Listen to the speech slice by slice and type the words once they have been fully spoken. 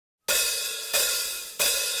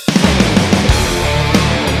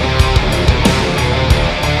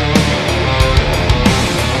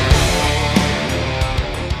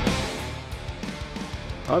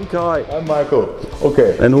I'm Kai. I'm Michael.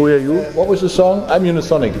 Okay. And who are you? What was the song? I'm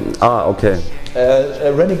Unisonic. Ah, okay.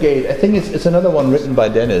 Renegade. I think it's another one written by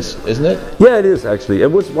Dennis, isn't it? Yeah, it is actually. It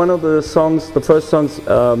was one of the songs, the first songs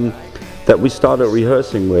that we started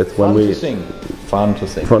rehearsing with when we. Fun to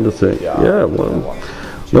sing. Fun to sing. Yeah. Well,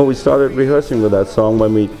 no, we started rehearsing with that song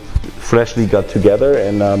when we freshly got together,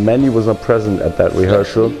 and Mandy was not present at that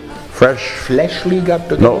rehearsal. Freshly got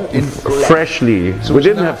together? No, freshly. So we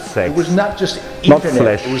didn't have sex. It was not just internet. Not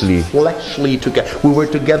fleshly. It was fleshly together. We were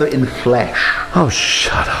together in flesh. Oh,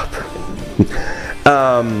 shut up.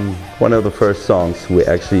 One of the first songs we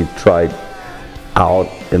actually tried out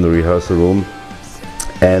in the rehearsal room,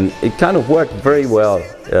 and it kind of worked very well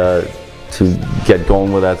to get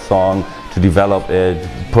going with that song, to develop it,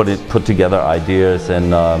 put together ideas,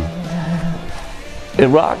 and it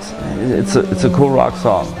rocks. It's a cool rock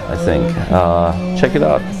song, I think. Check it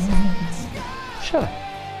out. Shut up.